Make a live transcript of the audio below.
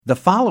The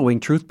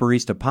following Truth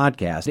Barista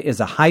podcast is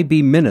a High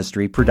Beam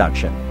Ministry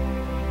production.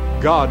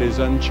 God is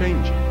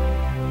unchanging.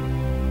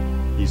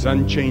 He's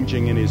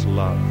unchanging in His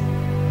love.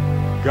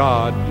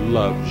 God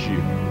loves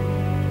you.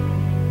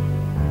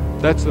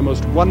 That's the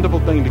most wonderful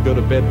thing to go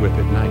to bed with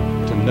at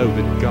night, to know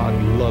that God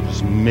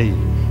loves me.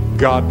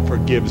 God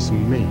forgives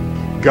me.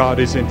 God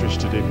is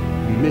interested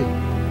in me.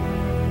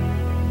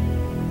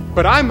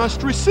 But I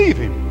must receive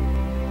Him.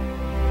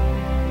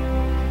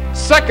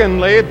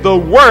 Secondly, the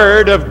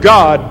Word of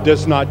God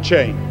does not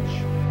change.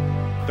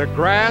 The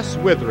grass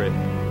withereth,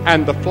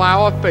 and the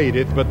flower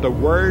fadeth, but the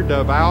Word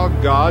of our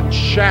God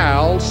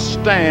shall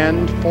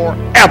stand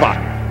forever.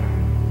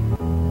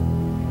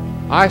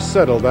 I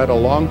settled that a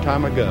long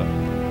time ago.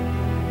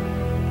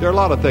 There are a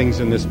lot of things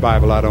in this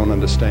Bible I don't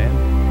understand.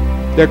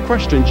 There are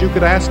questions you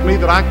could ask me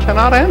that I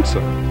cannot answer.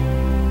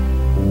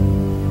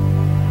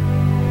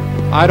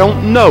 I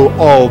don't know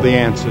all the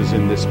answers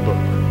in this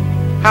book.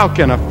 How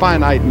can a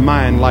finite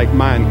mind like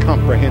mine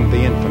comprehend the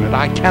infinite?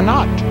 I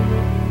cannot.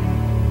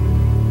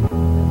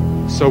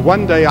 So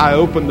one day I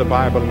opened the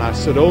Bible and I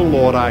said, "Oh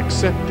Lord, I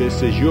accept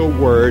this as your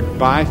word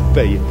by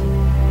faith."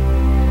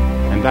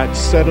 And that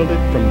settled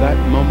it from that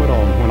moment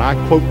on. When I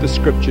quote the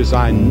scriptures,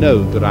 I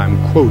know that I'm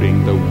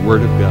quoting the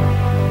Word of God.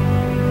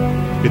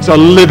 It's a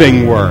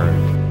living word.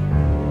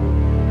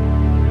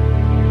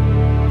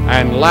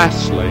 And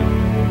lastly,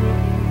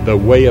 the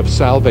way of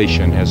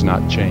salvation has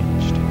not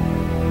changed.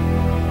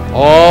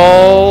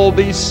 All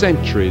these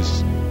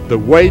centuries, the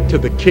way to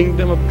the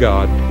kingdom of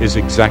God is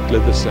exactly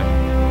the same.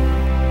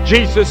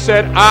 Jesus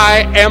said,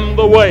 "I am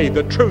the way,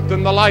 the truth,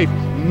 and the life.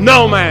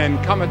 No man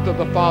cometh to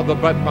the Father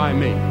but by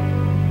me."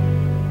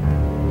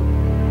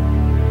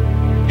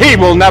 He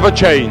will never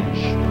change.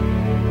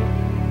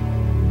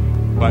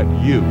 But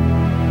you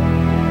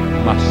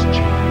must change.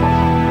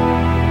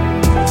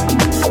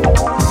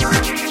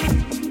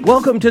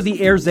 Welcome to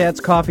the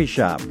Ersatz Coffee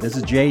Shop. This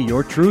is Jay,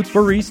 your Truth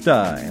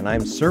Barista, and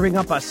I'm serving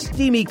up a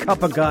steamy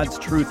cup of God's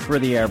truth for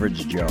the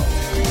average Joe.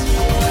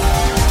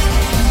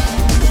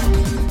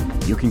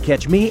 You can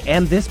catch me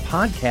and this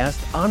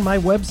podcast on my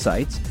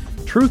websites,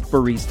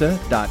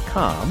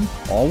 truthbarista.com,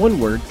 all one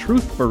word,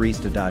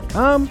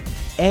 truthbarista.com,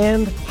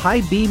 and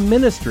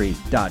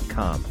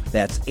highbeamministry.com.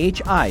 That's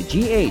HIGHBEAM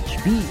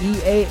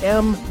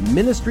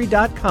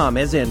ministry.com,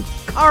 as in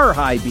car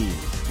high beam.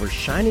 We're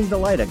shining the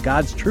light of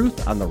God's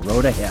truth on the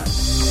road ahead.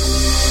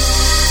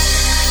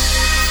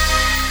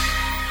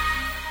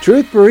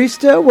 Truth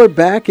Barista, we're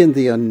back in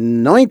the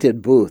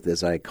anointed booth,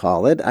 as I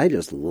call it. I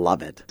just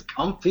love it.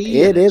 Comfy.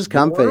 It is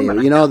comfy.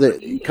 You know,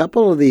 the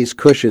couple of these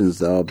cushions,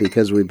 though,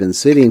 because we've been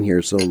sitting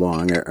here so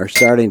long, are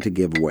starting to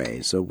give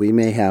way. So we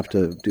may have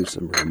to do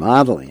some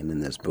remodeling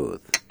in this booth.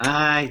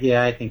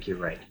 Yeah, I think you're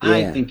right. Yeah.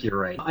 I think you're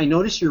right. I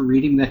notice you're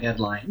reading the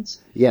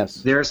headlines.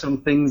 Yes. There are some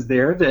things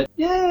there that,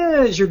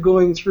 as you're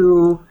going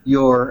through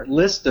your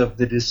list of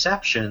the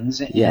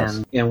deceptions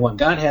Yes. and what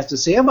God has to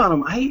say about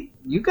them,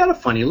 you got a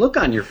funny look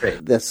on your face.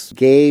 This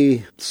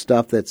gay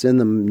stuff that's in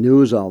the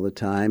news all the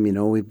time, you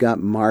know, we've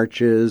got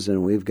marches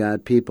and we've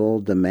got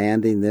people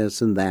demanding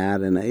this and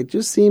that, and it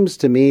just seems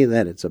to me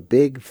that it's a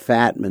big,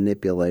 fat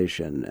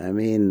manipulation. I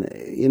mean,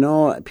 you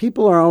know,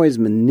 people are always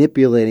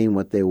manipulating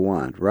what they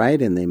want, right?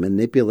 And they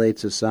manipulate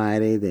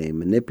society, they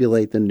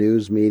manipulate the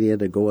news media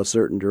to go a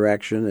certain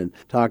direction and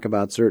talk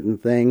about certain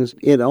things.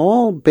 It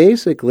all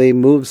basically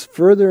moves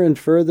further and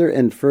further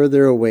and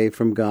further away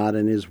from God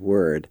and His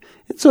Word.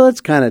 And so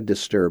it's kind of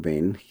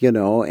disturbing, you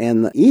know,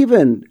 and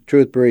even,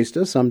 Truth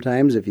Barista,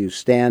 sometimes if you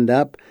stand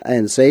up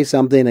and say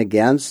something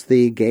against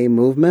the gay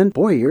movement,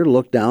 boy, you're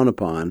looked down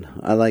upon.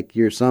 Like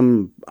you're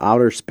some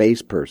outer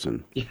space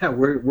person. Yeah,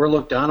 we're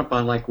looked down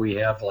upon like we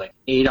have like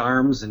 8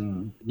 arms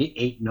and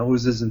 8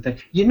 noses and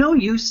things. You know,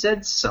 you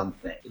said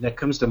something that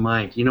comes to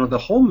mind. You know, the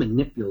whole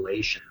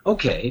manipulation.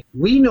 Okay,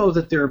 we know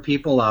that there are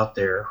people out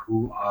there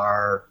who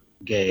are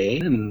gay,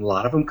 and a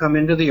lot of them come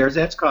into the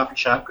Ersatz Coffee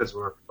Shop because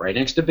we're right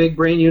next to Big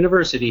Brain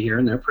University here,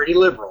 and they're pretty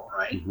liberal,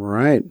 right?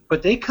 Right.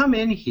 But they come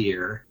in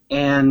here,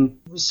 and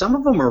some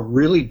of them are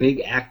really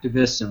big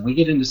activists, and we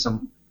get into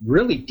some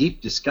really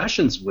deep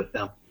discussions with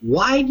them.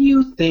 Why do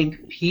you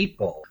think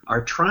people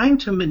are trying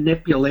to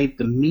manipulate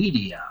the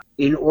media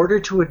in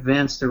order to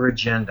advance their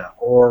agenda?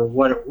 Or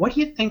what do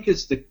you think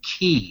is the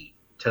key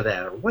to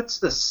that? Or what's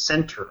the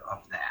center of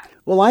that?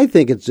 Well, I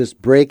think it's just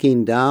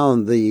breaking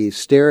down the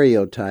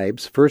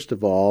stereotypes, first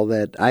of all,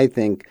 that I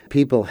think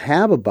people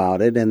have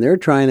about it, and they're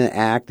trying to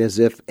act as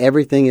if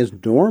everything is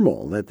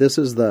normal, that this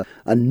is a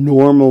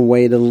normal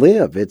way to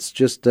live. It's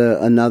just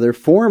another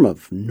form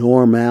of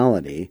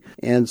normality.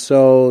 And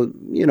so,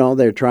 you know,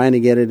 they're trying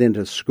to get it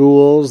into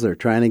schools. They're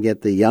trying to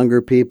get the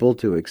younger people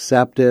to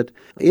accept it.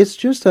 It's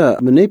just a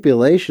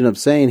manipulation of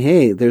saying,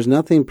 hey, there's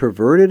nothing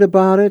perverted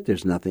about it.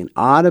 There's nothing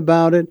odd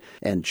about it.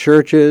 And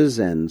churches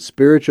and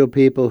spiritual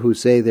people who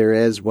say there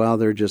is, well,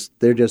 they're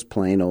just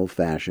plain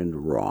old-fashioned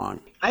wrong.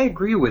 I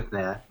agree with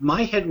that.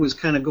 My head was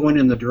kind of going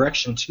in the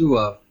direction, too,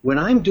 of when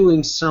I'm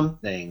doing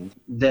something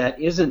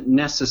that isn't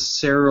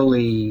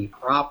necessarily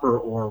proper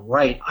or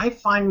right, I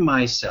find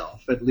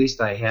myself, at least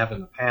I have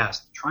in the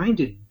past, trying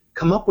to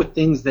come up with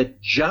things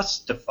that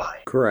justify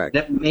it, Correct.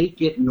 that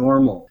make it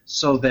normal,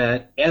 so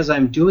that as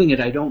I'm doing it,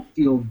 I don't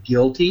feel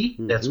guilty.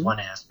 That's one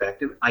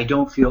aspect of it. I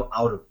don't feel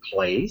out of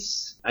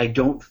place. I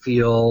don't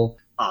feel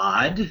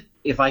odd.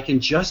 If I can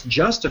just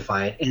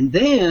justify it, and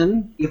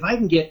then if I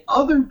can get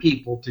other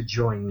people to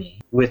join me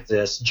with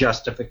this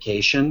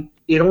justification,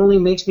 it only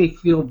makes me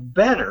feel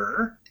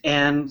better.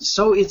 And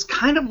so it's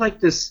kind of like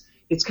this,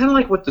 it's kind of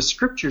like what the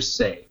scriptures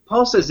say.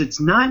 Paul says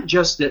it's not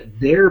just that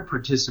they're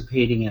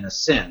participating in a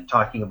sin,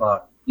 talking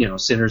about,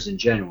 sinners in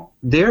general.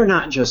 They're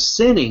not just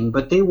sinning,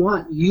 but they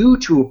want you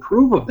to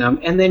approve of them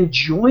and then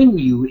join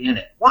you in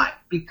it. Why?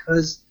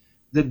 Because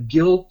the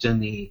guilt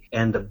and the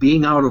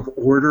being out of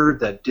order,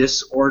 the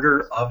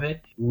disorder of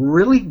it,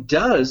 really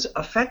does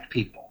affect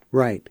people.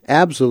 Right.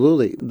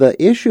 Absolutely. The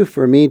issue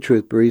for me,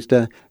 Truth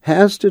Barista,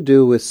 has to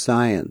do with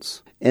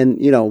science. And,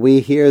 we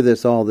hear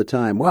this all the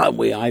time.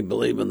 Well, I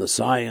believe in the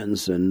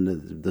science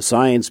and the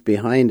science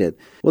behind it.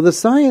 Well, the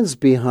science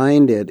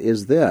behind it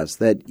is this,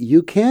 that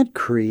you can't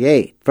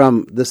create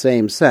from the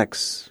same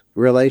sex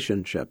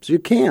relationships. You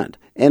can't.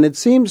 And it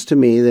seems to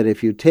me that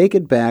if you take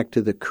it back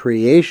to the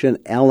creation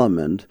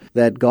element,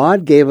 that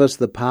God gave us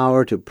the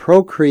power to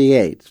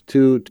procreate,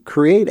 to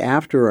create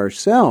after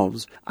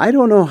ourselves, I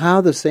don't know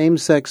how the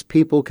same-sex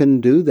people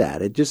can do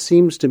that. It just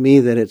seems to me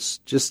that it's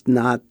just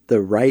not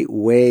the right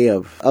way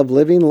of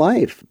living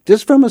life,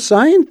 just from a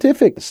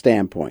scientific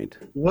standpoint.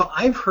 Well,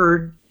 I've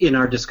heard in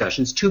our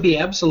discussions, to be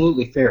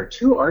absolutely fair,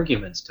 two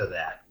arguments to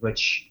that,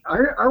 which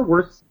are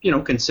worth,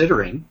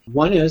 considering.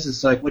 One is,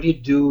 it's like, what do you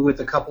do with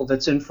a couple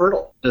that's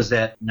infertile? Does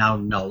that now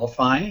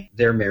nullify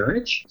their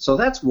marriage? So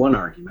that's one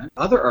argument.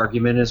 Other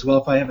argument is,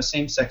 well, if I have a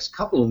same-sex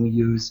couple and we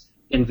use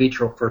in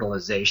vitro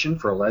fertilization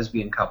for a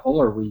lesbian couple,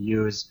 or we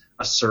use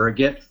a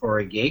surrogate for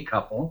a gay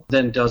couple,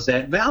 then does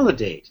that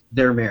validate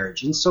their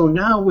marriage? And so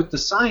now with the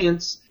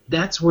science,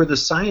 that's where the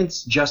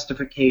science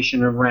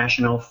justification and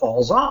rationale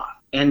falls off.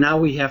 And now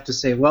we have to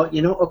say, well,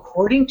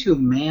 according to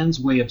man's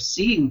way of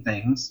seeing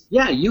things,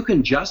 yeah, you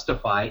can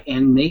justify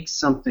and make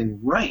something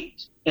right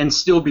and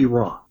still be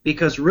wrong.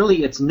 Because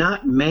really it's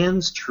not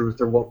man's truth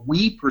or what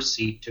we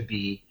perceive to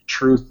be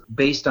truth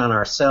based on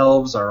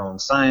ourselves, our own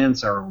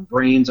science, our own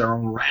brains, our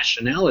own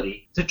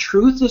rationality. The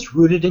truth is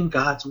rooted in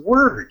God's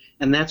Word.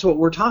 And that's what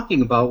we're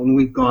talking about when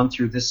we've gone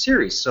through this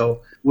series. So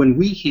when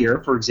we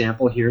hear, for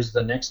example, here's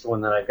the next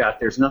one that I've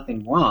got, there's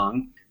nothing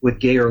wrong with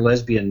gay or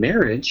lesbian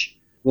marriage.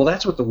 Well,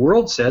 that's what the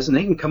world says, and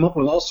they can come up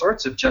with all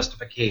sorts of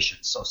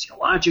justifications,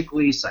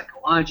 sociologically,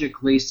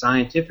 psychologically,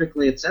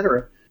 scientifically,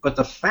 etc. But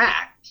the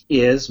fact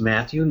is,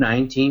 Matthew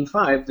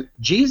 19:5,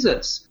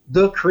 Jesus,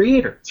 the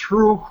Creator,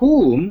 through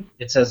whom,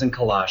 it says in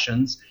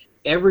Colossians,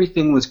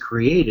 everything was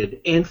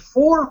created, and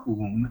for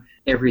whom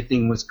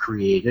everything was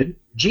created.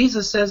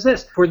 Jesus says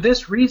this, for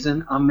this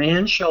reason a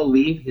man shall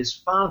leave his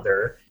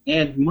father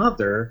and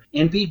mother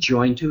and be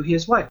joined to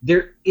his wife.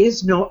 There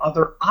is no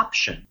other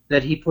option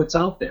that he puts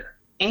out there.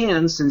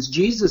 And since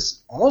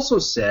Jesus also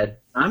said,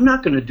 I'm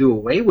not going to do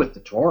away with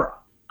the Torah,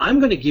 I'm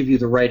going to give you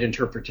the right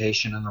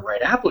interpretation and the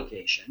right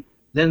application,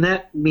 then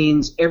that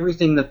means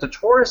everything that the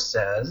Torah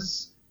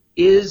says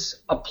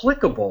is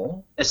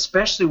applicable,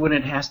 especially when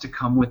it has to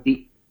come with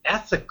the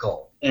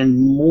ethical and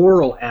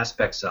moral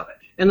aspects of it.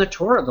 And the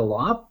Torah, the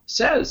law,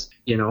 says,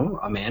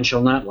 a man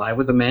shall not lie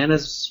with a man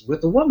as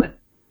with a woman.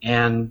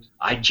 And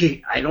I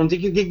don't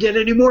think you could get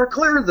any more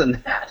clear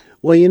than that.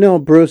 Well,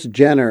 Bruce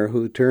Jenner,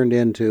 who turned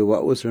into,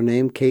 what was her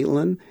name,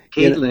 Caitlyn?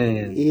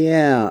 Caitlyn.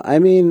 Yeah. I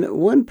mean,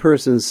 one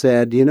person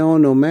said,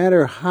 no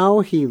matter how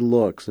he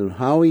looks and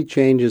how he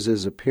changes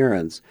his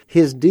appearance,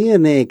 his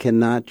DNA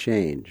cannot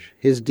change.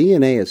 His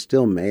DNA is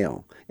still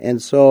male.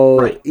 And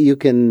so You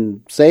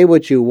can say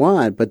what you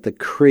want, but the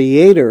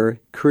Creator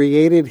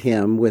created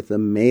him with a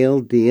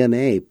male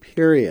DNA,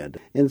 period.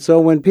 And so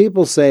when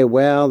people say,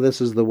 well, this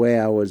is the way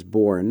I was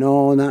born,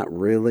 no, not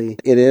really.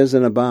 It is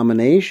an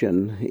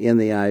abomination in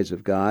the eyes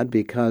of God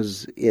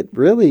because it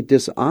really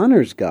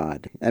dishonors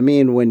God. I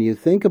mean, when you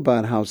think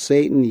about how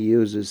Satan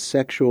uses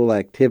sexual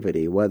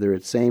activity, whether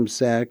it's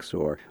same-sex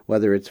or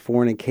whether it's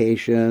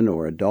fornication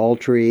or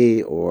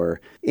adultery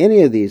or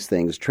any of these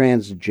things,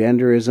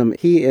 transgenderism,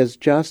 he is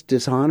just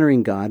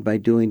dishonoring God by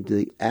doing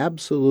the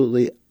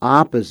absolutely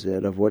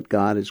opposite of what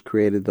God has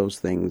created those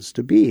things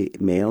to be,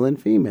 male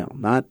and female,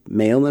 not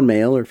male and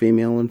male or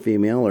female and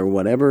female or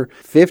whatever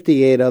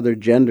 58 other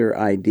gender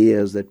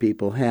ideas that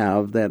people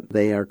have that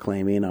they are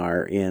claiming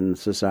are in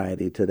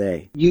society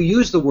today. You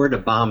use the word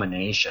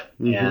abomination,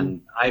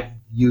 and I've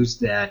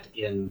used that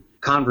in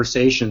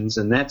conversations,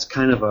 and that's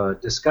kind of a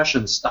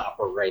discussion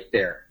stopper right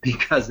there,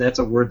 because that's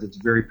a word that's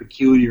very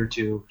peculiar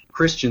to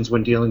Christians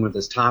when dealing with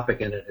this topic,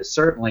 and it is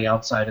certainly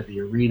outside of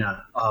the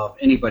arena of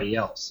anybody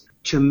else.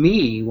 To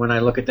me, when I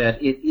look at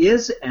that, it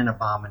is an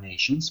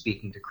abomination,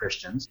 speaking to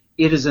Christians.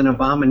 It is an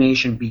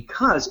abomination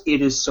because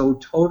it is so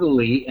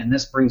totally, and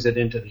this brings it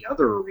into the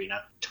other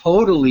arena,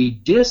 totally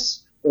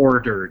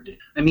disordered.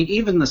 I mean,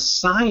 even the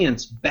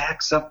science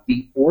backs up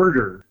the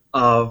order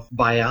of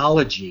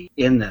biology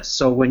in this.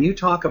 So when you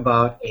talk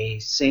about a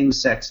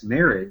same-sex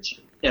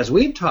marriage, as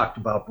we've talked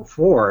about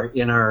before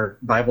in our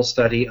Bible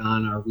study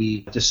on Are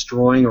We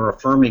Destroying or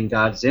Affirming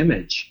God's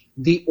Image,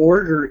 the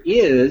order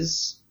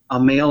is a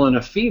male and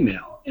a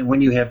female. And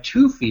when you have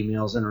two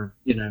females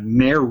in a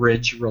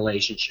marriage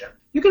relationship,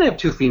 you can have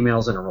two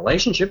females in a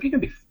relationship, you can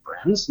be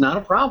friends, not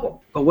a problem.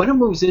 But when it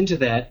moves into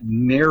that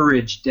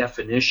marriage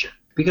definition,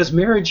 because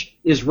marriage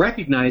is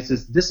recognized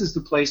as this is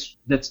the place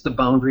that's the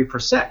boundary for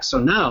sex. So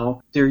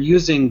now they're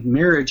using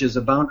marriage as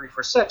a boundary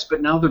for sex,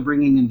 but now they're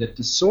bringing in the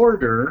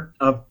disorder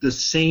of the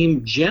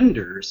same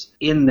genders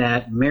in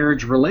that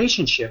marriage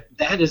relationship.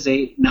 That is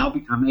now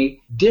become a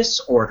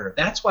disorder.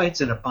 That's why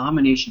it's an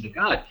abomination to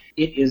God.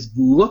 It is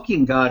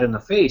looking God in the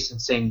face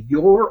and saying,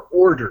 your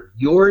order,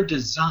 your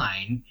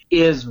design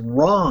is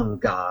wrong,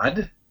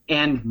 God,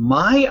 and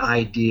my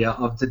idea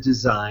of the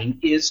design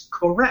is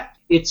correct.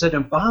 It's an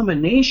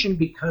abomination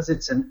because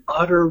it's an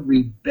utter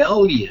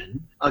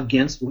rebellion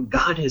against what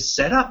God has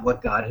set up,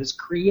 what God has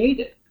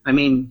created. I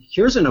mean,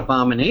 here's an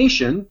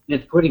abomination.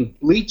 It's putting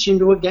bleach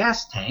into a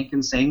gas tank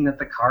and saying that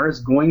the car is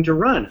going to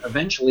run.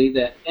 Eventually,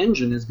 that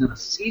engine is going to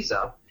seize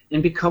up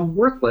and become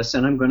worthless,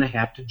 and I'm going to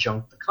have to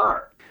junk the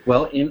car.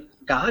 Well, in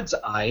God's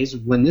eyes,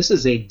 when this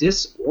is a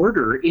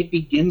disorder, it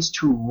begins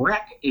to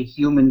wreck a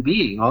human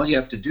being. All you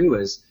have to do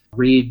is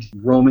read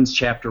Romans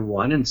chapter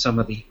 1 and some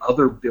of the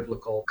other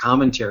biblical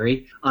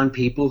commentary on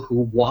people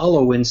who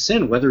wallow in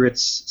sin, whether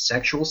it's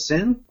sexual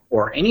sin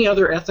or any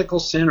other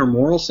ethical sin or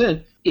moral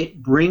sin.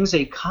 It brings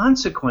a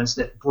consequence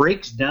that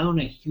breaks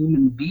down a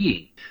human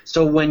being.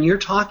 So when you're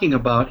talking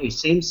about a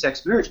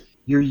same-sex marriage,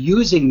 you're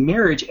using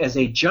marriage as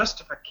a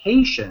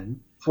justification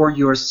for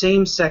your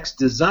same-sex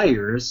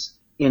desires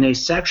in a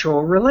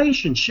sexual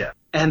relationship.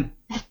 And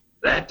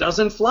that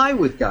doesn't fly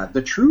with God.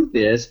 The truth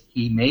is,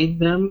 he made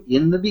them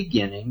in the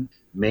beginning,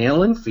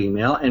 male and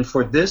female, and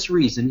for this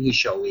reason he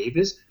shall leave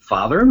his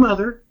father and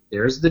mother,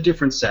 there's the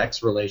different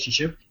sex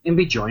relationship, and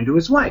be joined to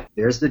his wife.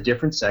 There's the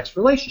different sex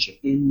relationship.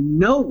 In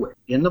nowhere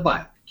in the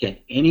Bible can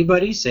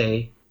anybody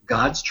say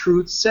God's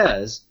truth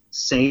says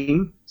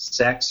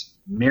same-sex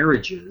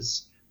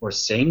marriages or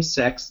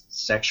same-sex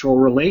sexual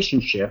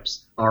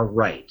relationships are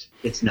right.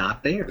 It's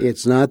not there.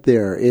 It's not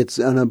there. It's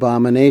an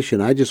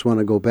abomination. I just want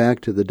to go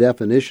back to the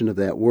definition of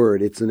that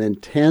word. It's an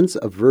intense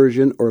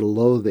aversion or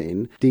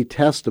loathing,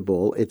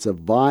 detestable. It's a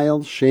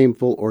vile,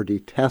 shameful, or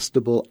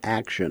detestable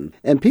action.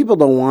 And people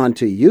don't want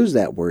to use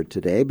that word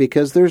today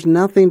because there's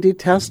nothing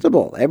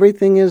detestable.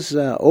 Everything is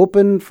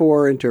open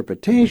for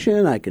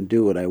interpretation. I can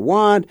do what I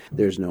want.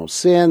 There's no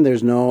sin.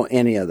 There's no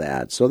any of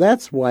that. So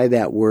that's why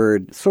that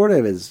word sort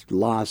of has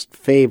lost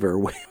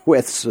favor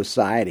with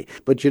society.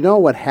 But you know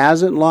what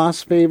hasn't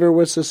lost favor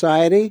with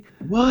society?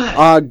 What?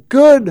 A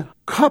good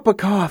cup of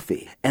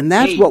coffee. And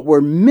that's what we're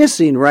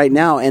missing right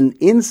now. And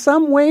in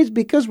some ways,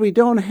 because we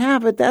don't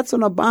have it, that's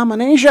an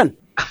abomination.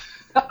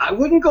 I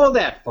wouldn't go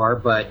that far,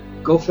 but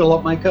go fill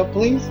up my cup,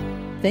 please.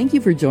 Thank you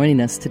for joining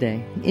us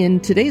today. In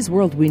today's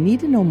world, we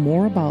need to know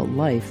more about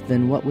life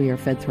than what we are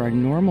fed through our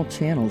normal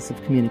channels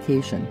of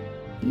communication.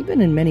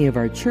 Even in many of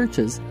our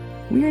churches,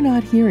 we are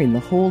not hearing the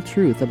whole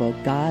truth about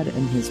God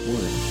and His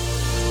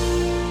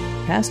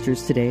Word.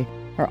 Pastors today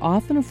are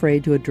often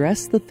afraid to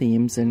address the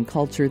themes in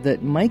culture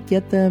that might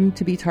get them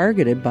to be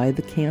targeted by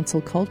the cancel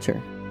culture.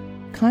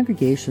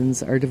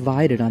 Congregations are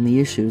divided on the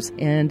issues,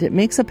 and it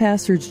makes a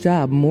pastor's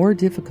job more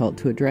difficult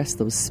to address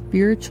those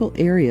spiritual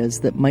areas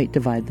that might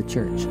divide the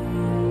church.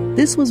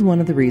 This was one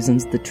of the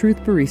reasons the Truth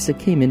Barista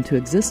came into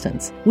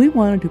existence. We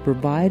wanted to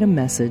provide a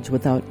message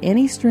without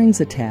any strings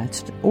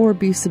attached or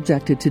be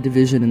subjected to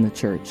division in the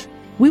church.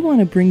 We want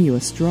to bring you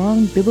a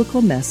strong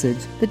biblical message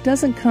that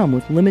doesn't come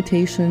with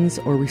limitations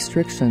or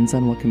restrictions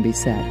on what can be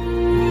said.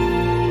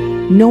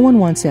 No one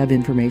wants to have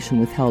information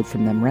withheld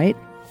from them, right?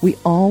 We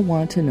all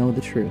want to know the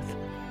truth.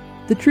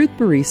 The Truth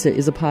Barista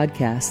is a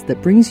podcast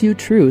that brings you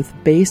truth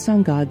based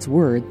on God's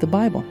Word, the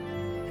Bible.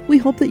 We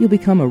hope that you'll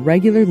become a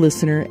regular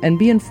listener and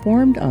be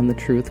informed on the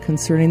truth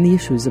concerning the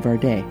issues of our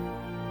day.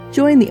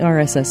 Join the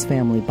RSS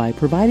family by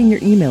providing your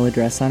email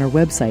address on our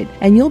website,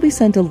 and you'll be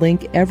sent a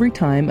link every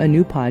time a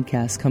new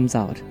podcast comes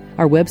out.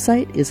 Our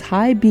website is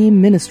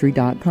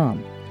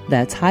highbeamministry.com.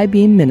 That's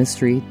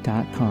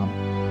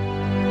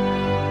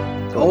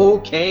highbeamministry.com.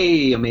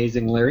 Okay,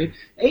 amazing, Larry.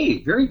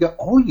 Hey, very good.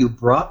 Oh, you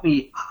brought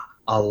me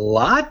a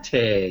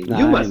latte.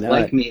 You must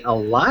like me a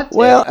latte.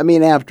 Well, I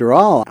mean, after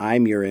all,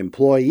 I'm your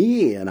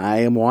employee, and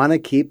I want to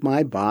keep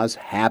my boss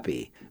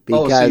happy.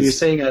 Because, so you're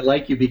saying I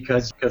like you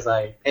because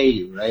I pay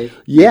you, right?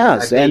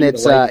 Yes, and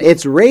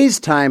it's raise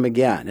time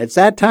again. It's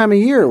that time of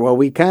year where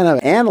we kind of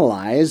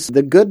analyze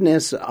the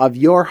goodness of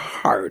your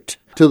heart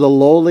to the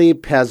lowly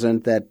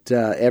peasant that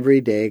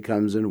every day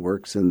comes and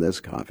works in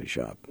this coffee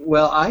shop.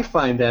 Well, I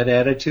find that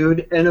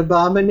attitude an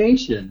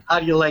abomination.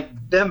 How do you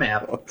like them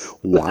apples?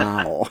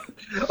 Wow.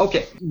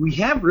 Okay, we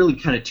have really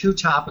kind of two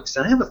topics,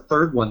 and I have a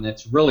third one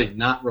that's really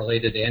not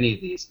related to any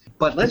of these.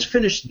 But let's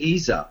finish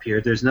these up here.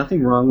 There's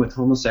nothing wrong with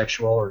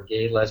homosexual or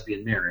gay,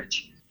 lesbian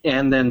marriage.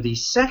 And then the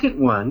second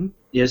one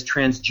is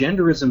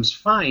transgenderism's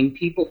fine.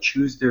 People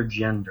choose their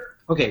gender.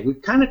 Okay,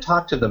 we've kind of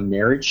talked to the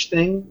marriage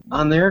thing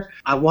on there.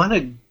 I want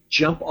to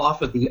jump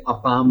off of the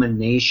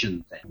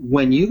abomination thing.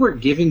 When you were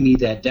giving me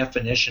that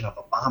definition of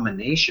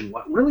abomination,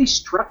 what really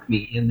struck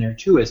me in there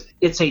too is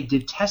it's a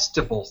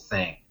detestable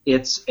thing.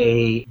 It's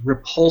a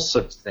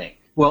repulsive thing.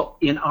 Well,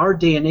 in our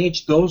day and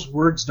age, those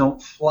words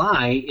don't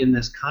fly in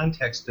this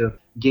context of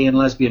gay and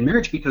lesbian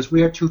marriage because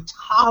we are to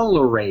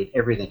tolerate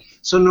everything.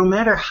 So no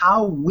matter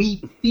how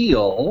we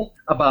feel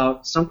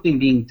about something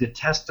being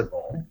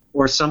detestable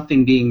or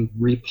something being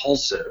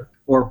repulsive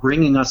or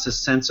bringing us a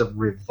sense of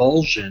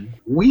revulsion,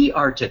 we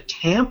are to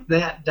tamp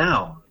that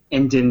down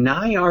and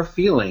deny our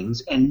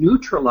feelings and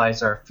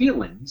neutralize our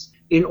feelings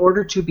in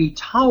order to be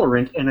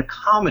tolerant and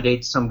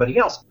accommodate somebody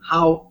else.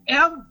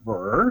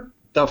 However,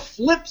 the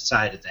flip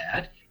side of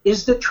that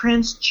is the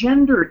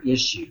transgender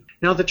issue.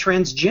 Now, the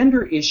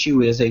transgender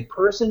issue is a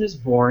person is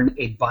born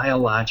a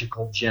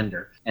biological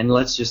gender, and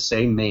let's just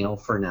say male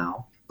for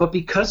now. But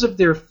because of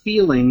their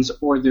feelings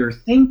or their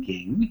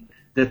thinking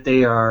that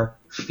they are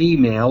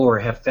female or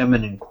have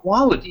feminine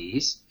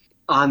qualities,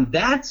 on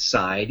that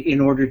side, in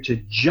order to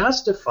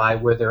justify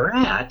where they're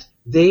at,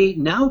 they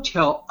now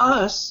tell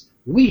us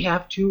we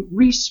have to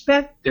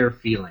respect their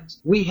feelings.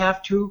 We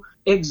have to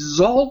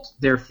exalt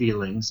their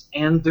feelings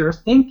and their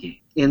thinking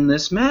in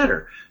this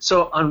matter.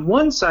 So on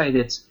one side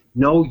it's,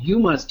 no, you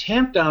must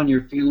tamp down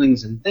your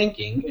feelings and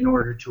thinking in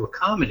order to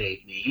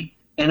accommodate me.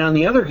 And on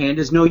the other hand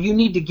is, no, you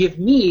need to give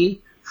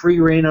me free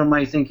rein on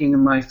my thinking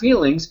and my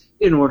feelings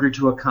in order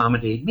to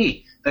accommodate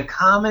me. The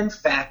common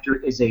factor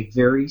is a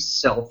very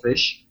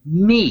selfish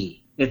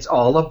me. It's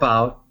all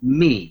about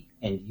me.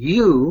 And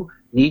you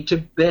need to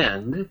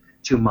bend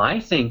to my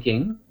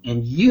thinking,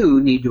 and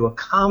you need to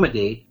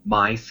accommodate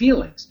my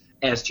feelings.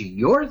 As to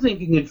your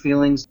thinking and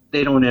feelings,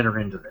 they don't enter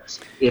into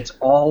this. It's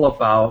all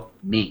about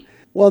me.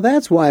 Well,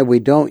 that's why we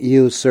don't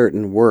use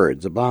certain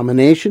words.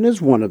 Abomination is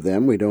one of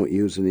them we don't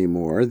use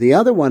anymore. The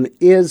other one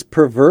is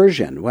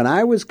perversion. When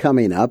I was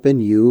coming up,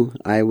 and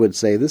I would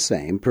say the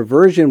same,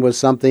 perversion was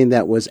something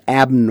that was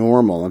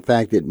abnormal. In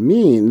fact,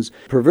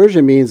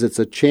 perversion means it's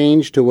a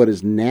change to what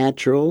is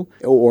natural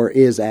or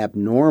is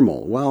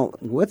abnormal. Well,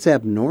 what's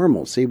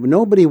abnormal? See,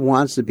 nobody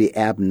wants to be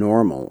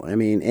abnormal. I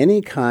mean,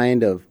 any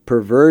kind of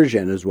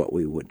perversion is what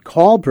we would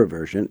call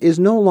perversion is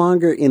no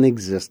longer in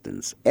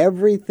existence.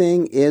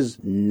 Everything is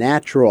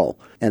natural.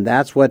 And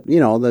that's what,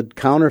 the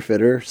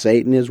counterfeiter,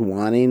 Satan, is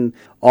wanting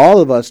all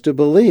of us to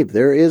believe.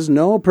 There is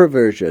no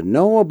perversion,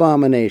 no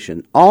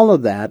abomination. All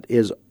of that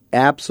is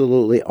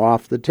absolutely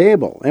off the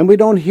table. And we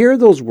don't hear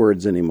those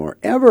words anymore,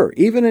 ever,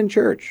 even in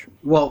church.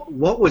 Well,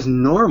 what was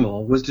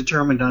normal was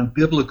determined on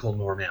biblical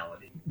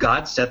normality.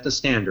 God set the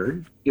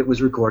standard. It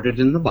was recorded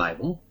in the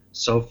Bible.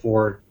 So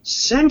for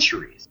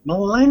centuries,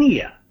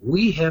 millennia,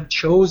 we have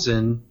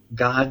chosen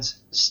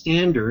God's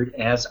standard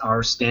as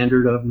our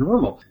standard of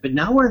normal. But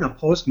now we're in a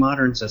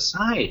postmodern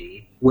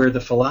society where the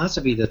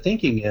philosophy, the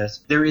thinking is,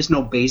 there is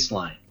no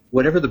baseline.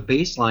 Whatever the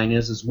baseline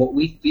is what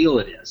we feel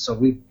it is. So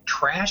we've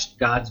trashed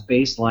God's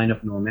baseline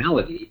of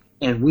normality,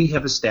 and we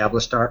have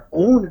established our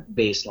own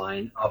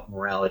baseline of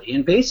morality.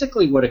 And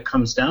basically what it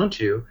comes down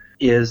to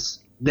is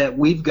that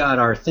we've got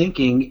our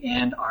thinking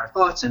and our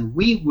thoughts, and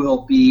we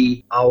will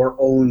be our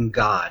own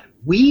God.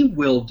 We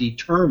will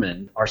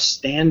determine our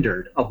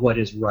standard of what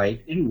is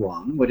right and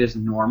wrong, what is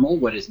normal,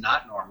 what is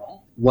not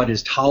normal, what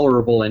is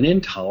tolerable and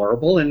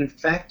intolerable. And in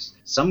fact,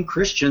 some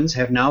Christians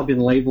have now been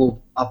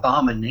labeled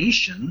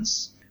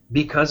abominations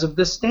because of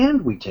the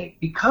stand we take,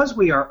 because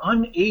we are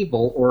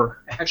unable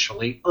or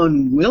actually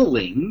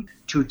unwilling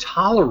to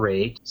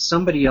tolerate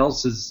somebody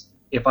else's,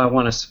 if I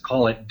want to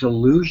call it,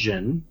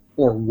 delusion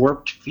or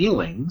warped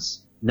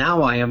feelings.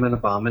 Now I am an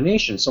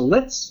abomination. So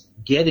let's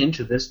get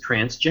into this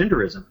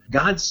transgenderism.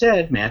 God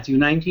said, Matthew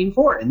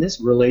 19:4, and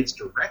this relates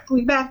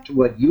directly back to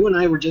what you and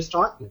I were just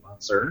talking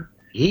about, sir.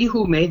 He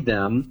who made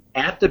them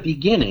at the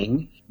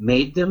beginning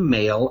made them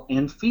male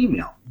and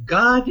female.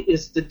 God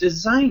is the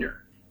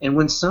designer. And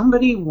when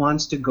somebody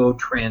wants to go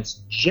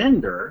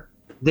transgender,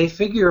 they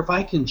figure if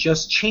I can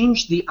just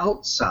change the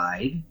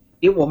outside,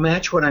 it will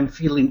match what I'm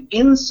feeling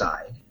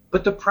inside.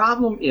 But the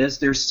problem is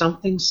there's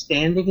something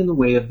standing in the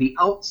way of the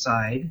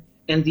outside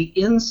and the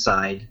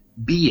inside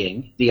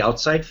being, the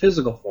outside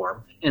physical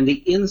form, and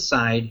the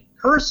inside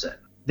person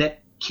that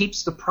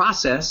keeps the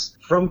process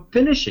from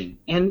finishing.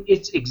 And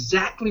it's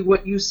exactly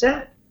what you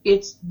said.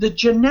 It's the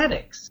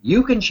genetics.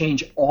 You can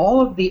change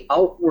all of the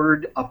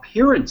outward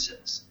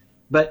appearances,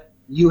 but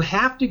you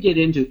have to get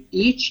into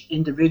each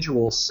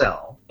individual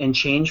cell and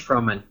change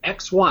from an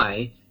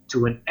XY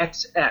to an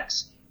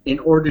XX in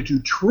order to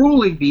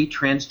truly be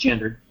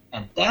transgendered,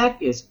 and that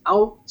is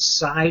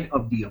outside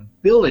of the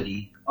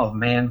ability of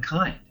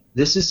mankind.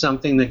 This is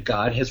something that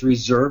God has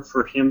reserved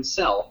for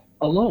himself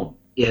alone,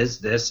 is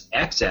this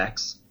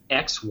XX,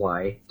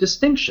 XY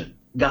distinction.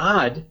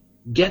 God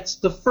gets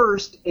the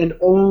first and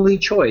only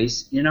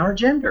choice in our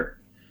gender.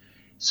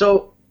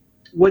 So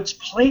what's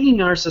plaguing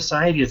our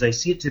society as I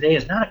see it today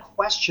is not a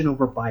question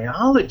over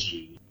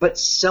biology, but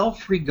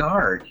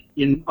self-regard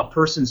in a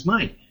person's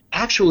mind.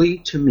 Actually,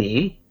 to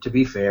me, to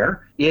be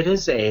fair, it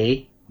is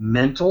a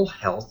mental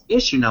health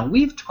issue. Now,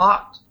 we've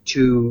talked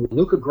to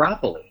Luca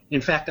Grappoli,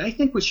 In fact, I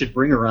think we should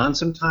bring her on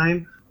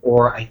sometime,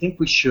 or I think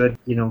we should,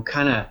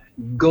 kind of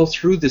go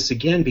through this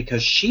again,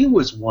 because she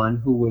was one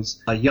who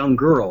was a young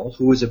girl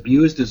who was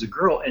abused as a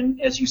girl.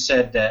 And as you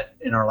said that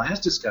in our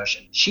last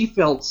discussion, she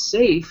felt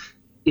safe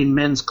in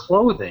men's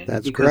clothing.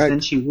 That's because correct. then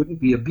she wouldn't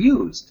be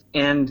abused.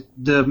 And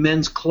the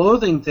men's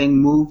clothing thing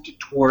moved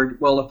toward,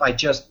 well, if I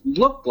just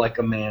looked like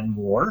a man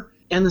more.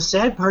 And the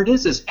sad part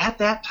is at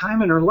that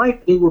time in her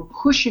life, they were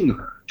pushing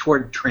her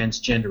toward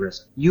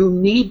transgenderism. You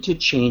need to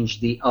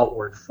change the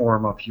outward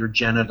form of your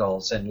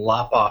genitals and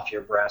lop off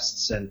your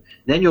breasts, and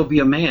then you'll be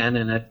a man,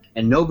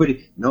 and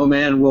no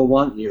man will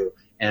want you,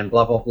 and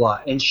blah, blah, blah.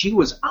 And she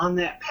was on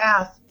that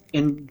path,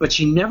 but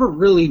she never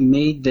really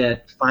made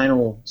that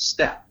final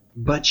step.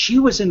 But she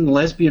was in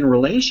lesbian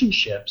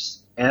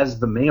relationships as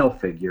the male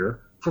figure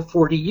for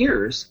 40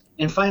 years,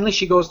 and finally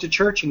she goes to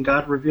church and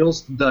God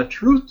reveals the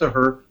truth to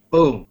her.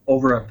 Boom.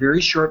 Over a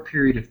very short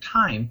period of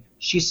time,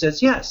 she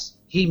says, yes,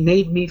 he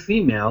made me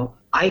female.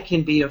 I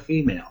can be a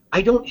female.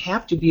 I don't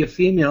have to be a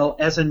female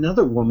as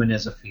another woman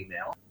is a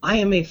female. I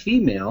am a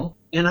female,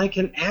 and I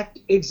can act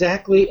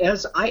exactly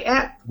as I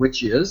act,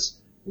 which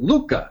is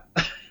Luca.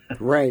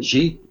 Right.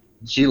 She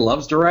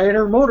loves to ride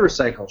her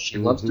motorcycle. She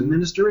loves to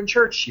minister in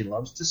church. She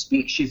loves to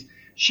speak.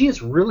 She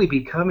is really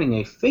becoming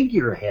a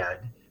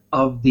figurehead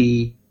of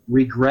the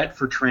regret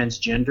for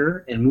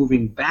transgender and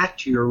moving back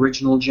to your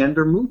original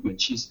gender movement.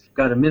 She's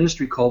got a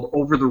ministry called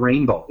Over the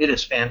Rainbow. It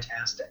is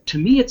fantastic. To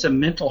me, it's a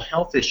mental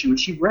health issue, and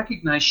she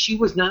recognized she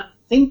was not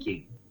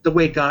thinking the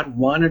way God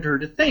wanted her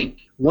to think.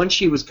 Once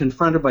she was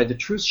confronted by the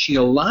truth, she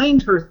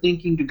aligned her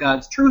thinking to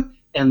God's truth,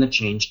 and the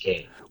change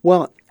came.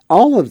 Well,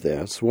 all of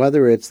this,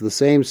 whether it's the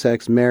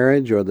same-sex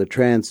marriage or the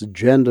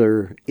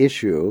transgender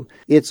issue,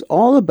 it's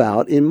all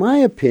about, in my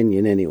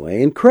opinion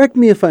anyway, and correct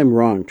me if I'm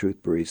wrong,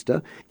 Truth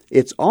Barista,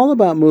 it's all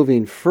about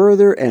moving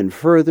further and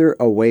further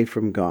away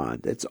from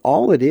God. That's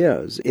all it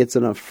is. It's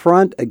an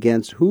affront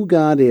against who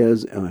God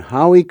is and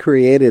how He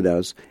created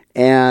us.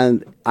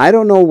 And I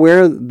don't know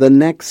where the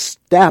next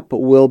step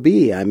will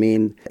be. I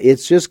mean,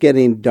 it's just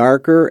getting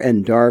darker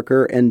and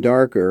darker and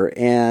darker.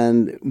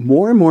 And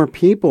more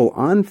people,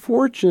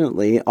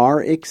 unfortunately, are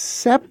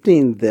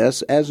accepting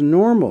this as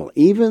normal.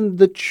 Even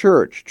the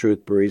church,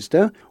 Truth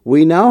Barista.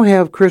 We now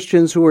have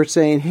Christians who are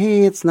saying,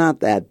 hey, it's not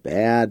that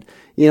bad.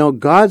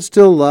 God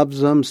still loves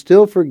them,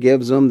 still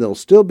forgives them. They'll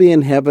still be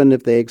in heaven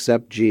if they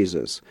accept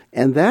Jesus.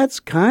 And that's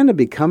kind of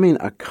becoming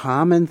a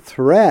common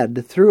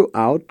thread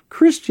throughout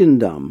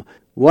Christendom.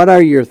 What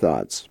are your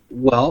thoughts?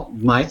 Well,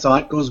 my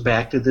thought goes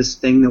back to this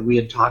thing that we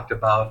had talked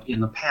about in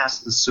the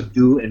past, the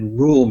subdue and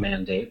rule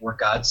mandate, where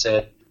God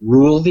said,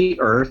 rule the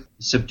earth,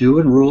 subdue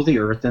and rule the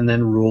earth, and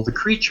then rule the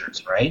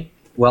creatures, right?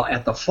 Well,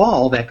 at the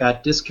fall, that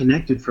got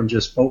disconnected from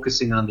just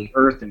focusing on the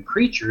earth and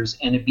creatures,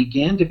 and it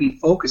began to be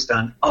focused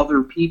on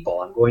other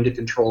people. I'm going to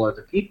control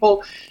other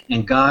people,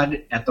 and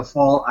God, at the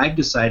fall, I've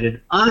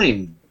decided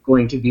I'm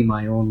going to be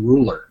my own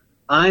ruler.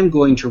 I'm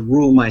going to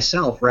rule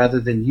myself rather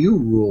than you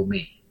rule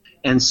me.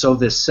 And so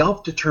this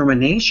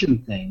self-determination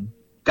thing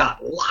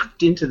got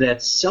locked into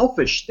that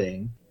selfish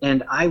thing,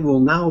 and I will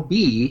now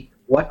be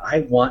what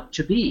I want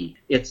to be.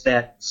 It's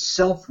that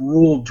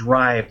self-rule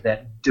drive,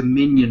 that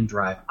dominion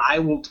drive. I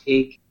will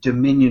take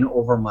dominion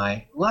over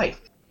my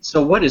life.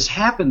 So what has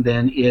happened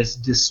then is,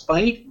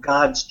 despite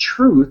God's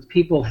truth,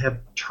 people have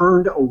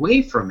turned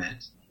away from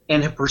it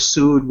and have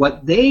pursued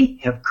what they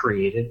have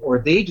created or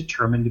they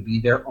determine to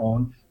be their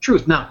own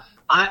truth. Now,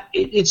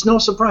 it's no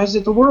surprise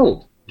that the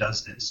world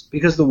does this,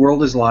 because the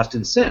world is lost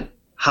in sin.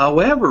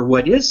 However,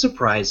 what is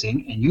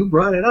surprising, and you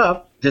brought it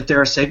up, that there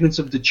are segments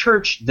of the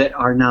church that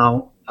are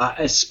now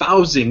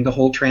espousing the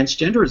whole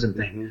transgenderism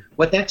thing. Mm-hmm.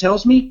 What that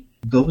tells me,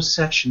 those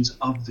sections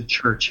of the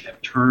church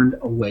have turned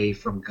away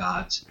from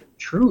God's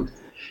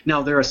truth.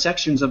 Now, there are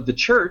sections of the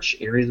church,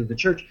 areas of the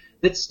church,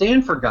 that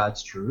stand for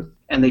God's truth,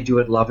 and they do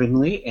it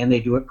lovingly, and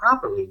they do it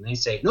properly. And they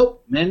say,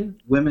 nope, men,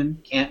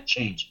 women can't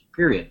change,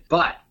 period.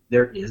 But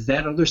there is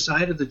that other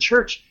side of the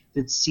church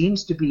that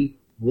seems to be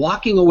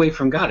walking away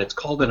from God. It's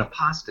called an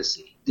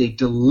apostasy. They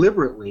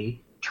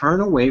deliberately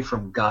turn away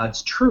from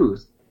God's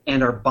truth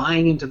and are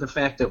buying into the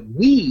fact that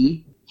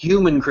we,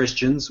 human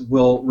Christians,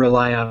 will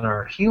rely on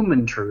our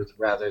human truth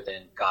rather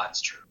than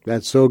God's truth.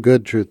 That's so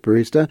good, Truth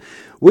Barista.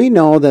 We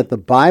know that the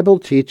Bible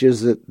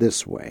teaches it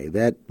this way,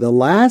 that the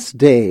last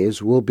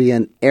days will be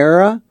an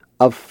era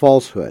of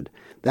falsehood.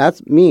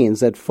 That means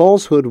that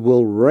falsehood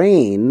will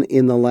reign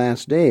in the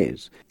last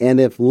days.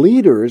 And if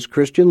leaders,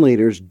 Christian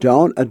leaders,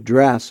 don't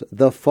address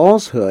the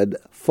falsehood,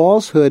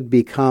 falsehood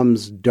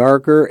becomes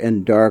darker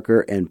and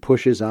darker and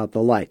pushes out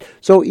the light.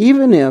 So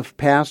even if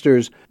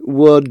pastors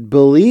would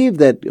believe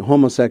that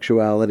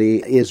homosexuality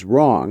is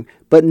wrong,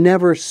 but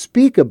never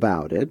speak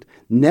about it,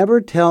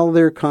 never tell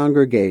their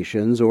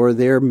congregations or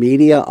their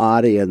media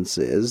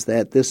audiences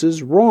that this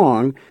is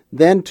wrong,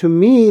 then to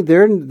me,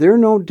 they're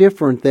no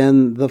different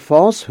than the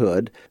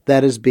falsehood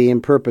that is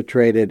being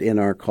perpetrated in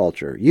our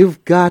culture.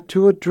 You've got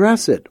to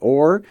address it,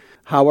 or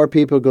how are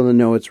people going to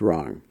know it's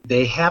wrong?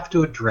 They have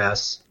to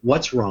address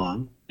what's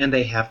wrong, and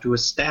they have to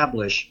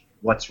establish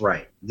what's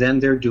right. Then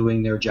they're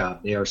doing their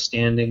job. They are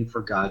standing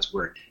for God's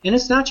word. And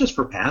it's not just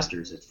for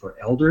pastors, it's for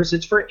elders,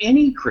 it's for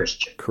any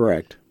Christian.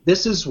 Correct.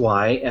 This is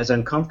why, as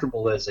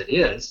uncomfortable as it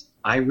is,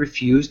 I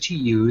refuse to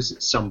use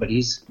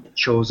somebody's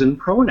chosen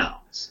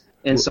pronouns.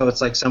 And so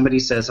it's like somebody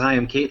says, "Hi,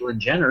 I'm Caitlyn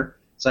Jenner."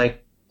 It's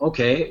like,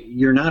 okay,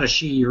 you're not a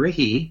she, you're a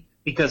he,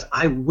 because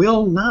I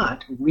will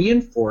not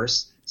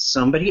reinforce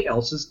somebody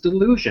else's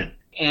delusion.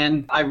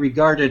 And I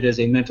regard it as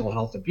a mental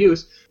health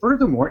abuse.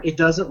 Furthermore, it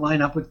doesn't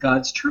line up with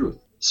God's truth.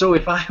 So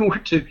if I were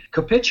to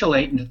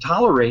capitulate and to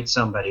tolerate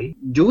somebody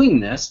doing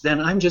this,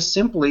 then I'm just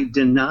simply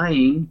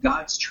denying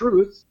God's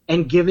truth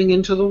and giving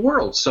into the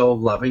world. So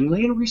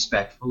lovingly and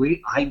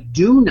respectfully, I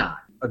do not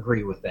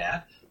agree with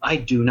that. I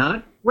do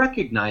not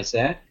recognize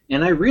that.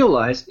 And I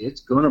realize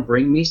it's going to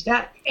bring me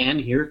static. And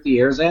here at the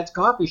Ersatz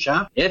Coffee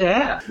Shop, it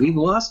has. We've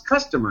lost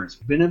customers,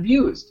 been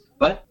abused.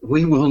 But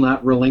we will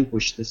not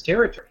relinquish this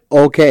territory.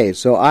 Okay,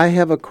 so I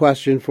have a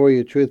question for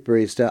you, Truth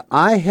Barista.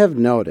 I have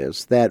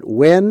noticed that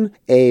when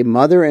a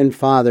mother and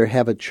father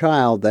have a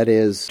child that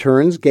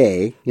turns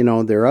gay,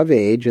 they're of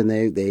age and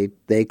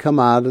they come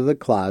out of the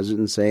closet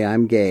and say,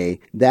 "I'm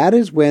gay," that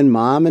is when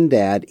mom and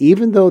dad,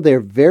 even though they're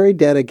very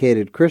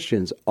dedicated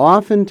Christians,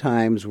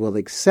 oftentimes will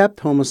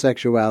accept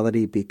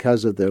homosexuality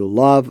because of their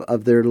love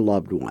of their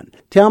loved one.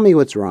 Tell me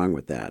what's wrong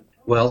with that.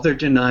 Well, they're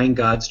denying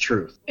God's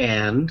truth.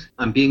 And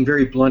I'm being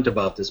very blunt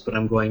about this, but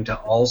I'm going to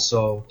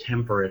also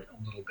temper it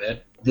a little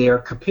bit. They are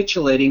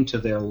capitulating to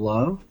their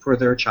love for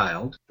their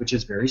child, which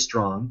is very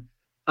strong,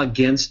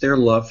 against their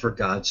love for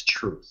God's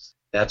truth.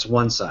 That's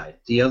one side.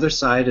 The other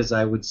side, as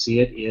I would see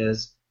it,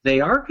 is they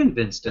are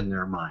convinced in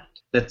their mind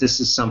that this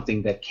is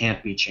something that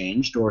can't be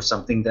changed or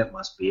something that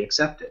must be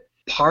accepted.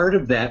 Part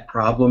of that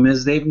problem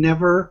is they've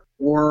never,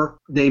 or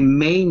they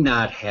may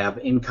not have,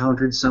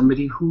 encountered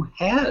somebody who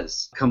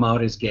has come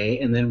out as gay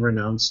and then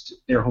renounced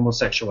their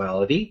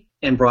homosexuality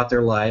and brought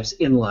their lives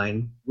in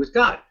line with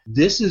God.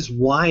 This is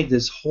why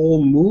this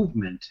whole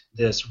movement,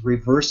 this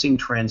reversing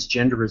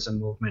transgenderism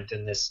movement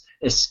and this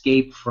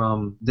escape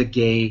from the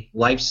gay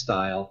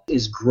lifestyle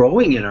is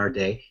growing in our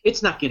day.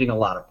 It's not getting a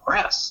lot of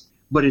press,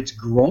 but it's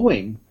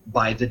growing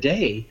by the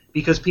day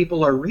because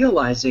people are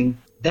realizing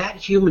that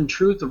human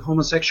truth of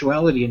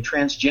homosexuality and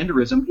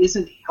transgenderism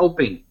isn't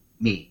helping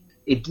me.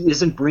 It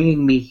isn't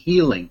bringing me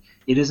healing.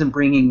 It isn't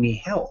bringing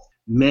me health.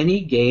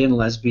 Many gay and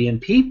lesbian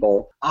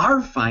people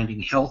are finding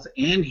health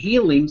and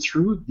healing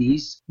through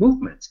these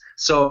movements.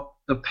 So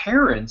the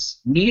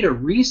parents need a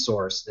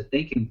resource that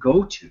they can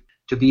go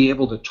to be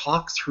able to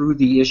talk through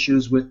the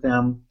issues with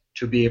them,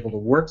 to be able to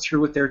work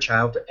through with their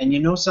child. And you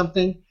know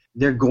something?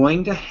 They're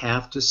going to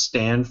have to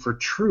stand for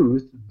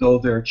truth, though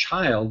their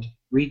child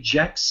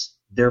rejects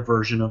their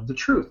version of the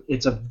truth.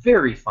 It's a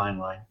very fine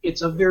line.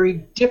 It's a very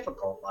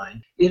difficult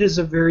line. It is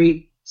a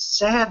very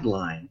sad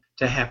line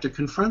to have to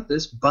confront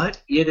this,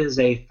 but it is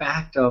a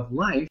fact of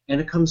life,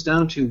 and it comes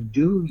down to,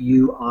 do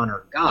you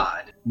honor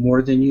God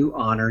more than you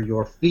honor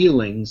your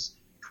feelings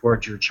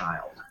towards your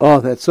child? Oh,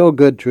 that's so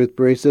good, Truth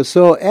Barista.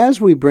 So as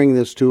we bring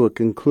this to a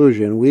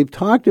conclusion, we've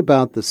talked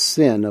about the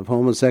sin of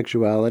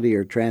homosexuality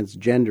or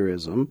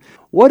transgenderism.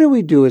 What do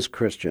we do as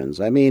Christians?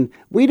 I mean,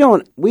 we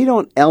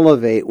don't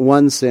elevate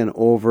one sin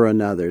over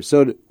another.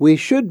 So we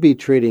should be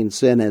treating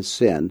sin as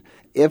sin.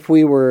 If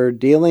we were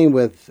dealing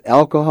with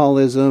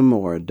alcoholism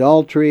or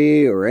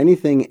adultery or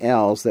anything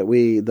else that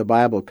the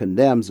Bible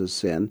condemns as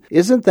sin,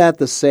 isn't that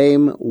the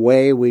same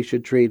way we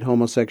should treat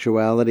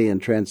homosexuality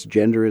and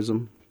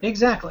transgenderism?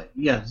 Exactly.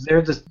 Yes.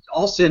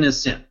 All sin is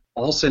sin.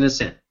 All sin is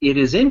sin. It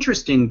is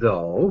interesting,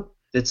 though,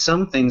 that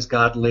some things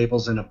God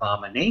labels an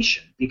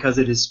abomination because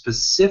it is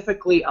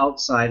specifically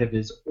outside of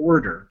his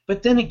order.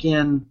 But then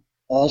again,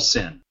 all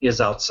sin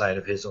is outside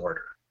of his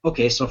order.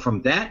 Okay, so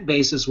from that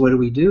basis, what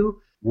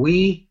do?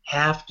 We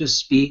have to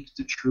speak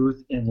the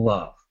truth in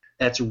love.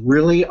 That's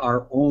really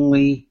our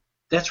only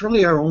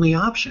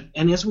option.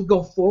 And as we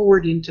go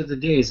forward into the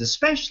days,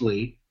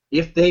 especially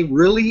if they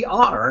really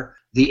are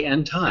the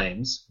end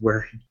times,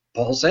 where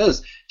Paul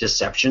says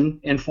deception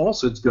and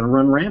falsehood is going to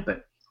run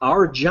rampant.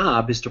 Our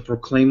job is to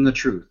proclaim the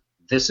truth.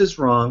 This is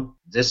wrong.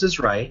 This is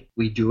right.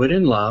 We do it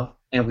in love,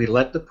 and we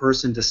let the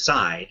person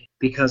decide,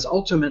 because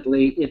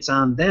ultimately it's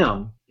on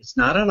them. It's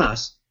not on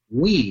us.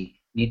 We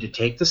need to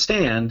take the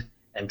stand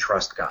and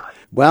trust God.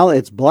 Well,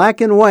 it's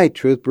black and white,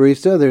 Truth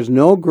Barista. There's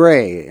no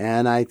gray.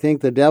 And I think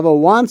the devil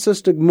wants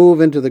us to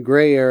move into the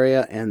gray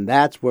area, and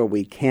that's where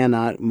we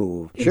cannot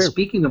move. And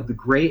speaking of the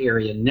gray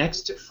area,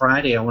 next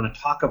Friday I want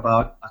to talk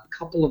about a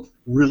couple of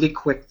really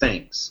quick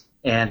things.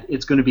 And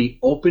it's going to be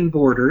open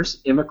borders.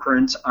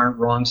 Immigrants aren't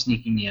wrong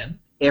sneaking in.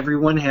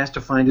 Everyone has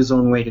to find his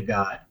own way to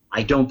God.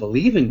 I don't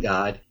believe in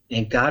God,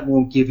 and God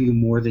won't give you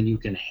more than you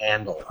can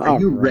handle. Are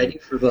you ready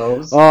for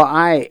those? Oh,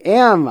 I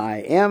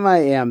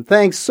am.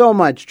 Thanks so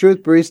much,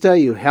 Truth Barista.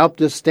 You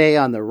helped us stay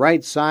on the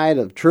right side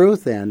of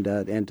truth and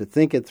to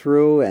think it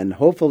through, and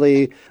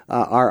hopefully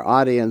our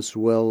audience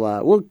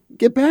will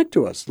get back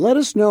to us. Let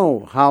us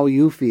know how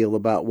you feel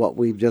about what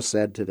we've just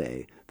said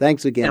today.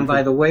 Thanks again. And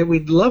by the way,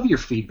 we'd love your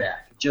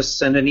feedback. Just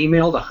send an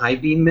email to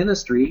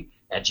highbeamministry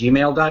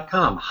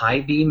highbeamministry@gmail.com.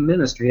 High Beam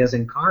Ministry, as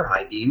in car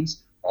high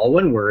beams, all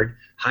one word,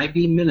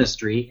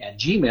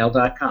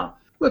 highbeamministry@gmail.com.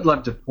 We'd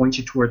love to point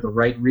you toward the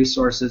right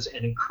resources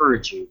and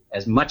encourage you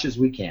as much as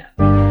we can.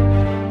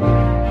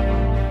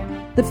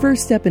 The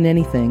first step in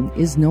anything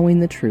is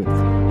knowing the truth.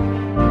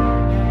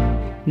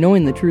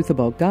 Knowing the truth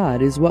about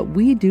God is what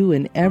we do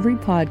in every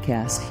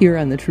podcast here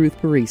on The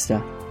Truth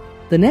Barista.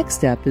 The next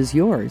step is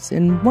yours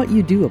and what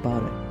you do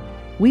about it.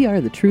 We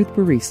are The Truth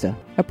Barista,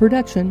 a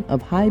production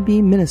of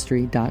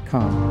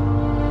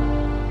highbeamministry.com.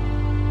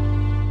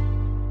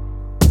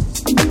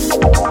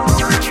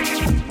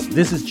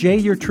 This is Jay,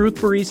 your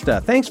Truth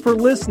Barista. Thanks for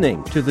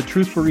listening to the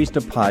Truth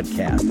Barista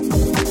podcast.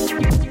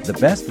 The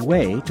best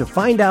way to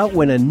find out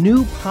when a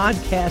new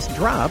podcast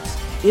drops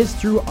is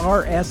through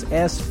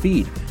RSS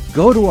feed.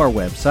 Go to our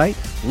website,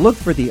 look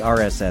for the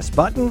RSS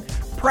button,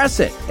 press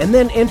it, and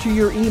then enter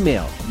your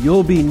email.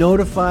 You'll be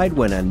notified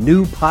when a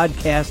new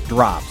podcast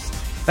drops.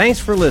 Thanks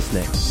for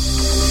listening.